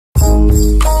Got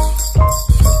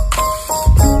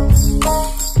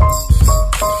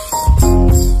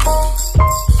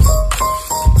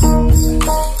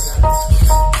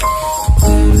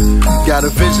a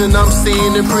vision, I'm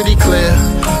seeing it pretty clear.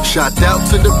 Shout out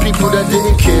to the people that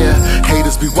didn't care.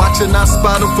 Haters be watching, I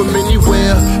spot them from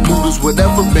anywhere. Moodles,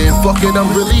 whatever, man, fuck it, I'm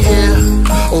really here.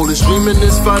 All this dreaming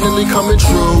is finally coming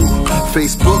true.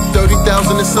 Facebook,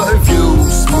 30,000 and something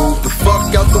views. Move the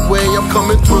fuck out the way, I'm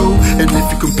coming through. And if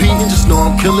you're competing, just know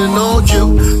I'm killing all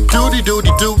you. Doody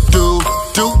doody doo doo,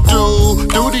 doo doo,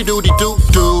 doody doody doo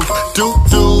doo, doo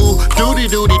doo, doody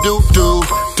doody doo doo,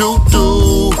 doo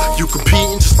doo. You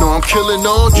competing, just know I'm killing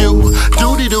all you.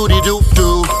 Doody doody doo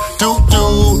doo, doo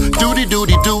doo, doody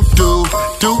doody doo doo,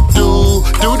 doo doo,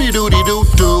 doody doody doo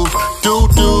doo, doo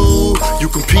doo. You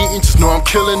competing, just know I'm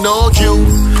killing all you.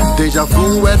 Deja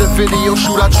vu at a video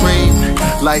shoot I dreamed.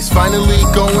 Life's finally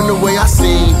going the way I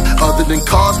seen. Other than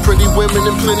cars, pretty women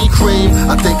and plenty cream.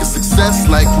 I think of success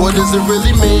like what does it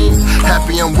really mean?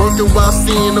 Happy I'm working while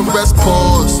seeing the rest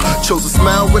pause. Chose to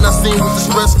smile when I seen what the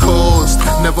stress caused.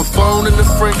 Never phoning a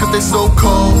friend cause they so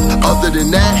cold. Other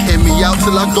than that, hit me out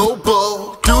till I go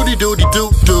bold. Doody doody doo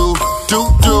doo, doo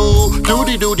doo,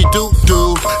 doody doody doo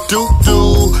doo, doo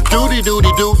doo, doody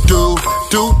doody doo doo,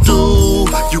 doo doo.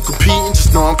 You competing,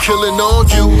 just know I'm killing all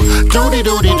you. Doody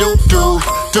doody doo doo,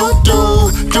 doo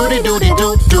doo, doody doody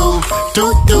doo doo,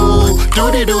 doo doo,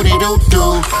 doody doody doo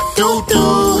doo, doo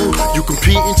doo. You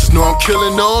competing, just know I'm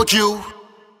killing all you.